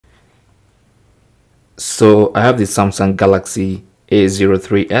So I have the Samsung Galaxy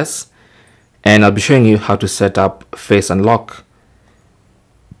A03s, and I'll be showing you how to set up face unlock.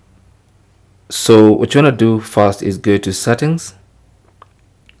 So what you want to do first is go to settings,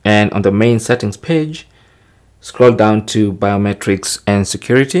 and on the main settings page, scroll down to Biometrics and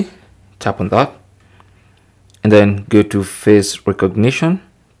Security, tap on that, and then go to face recognition,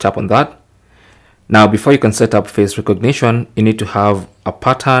 tap on that. Now before you can set up face recognition, you need to have a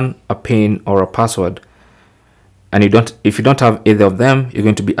pattern, a PIN, or a password. And if you don't have either of them, you're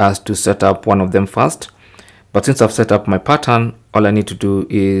going to be asked to set up one of them first. But since I've set up my pattern, all I need to do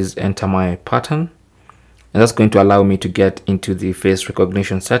is enter my pattern, and that's going to allow me to get into the face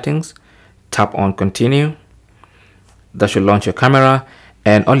recognition settings. Tap on continue. That should launch your camera,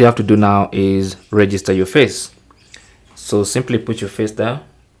 and all you have to do now is register your face. So simply put your face there,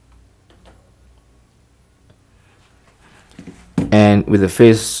 and with the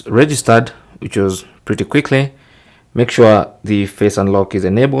face registered, which was pretty quickly, make sure the face unlock is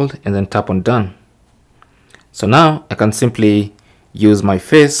enabled and then tap on done. So now I can simply use my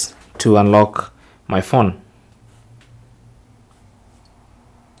face to unlock my phone.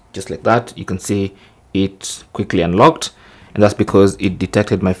 Just like that, you can see it quickly unlocked, and that's because it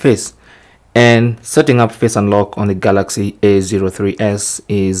detected my face. And setting up face unlock on the Galaxy A03s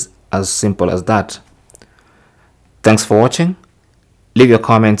is as simple as that. Thanks for watching. Leave your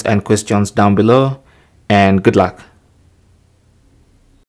comments and questions down below, and good luck.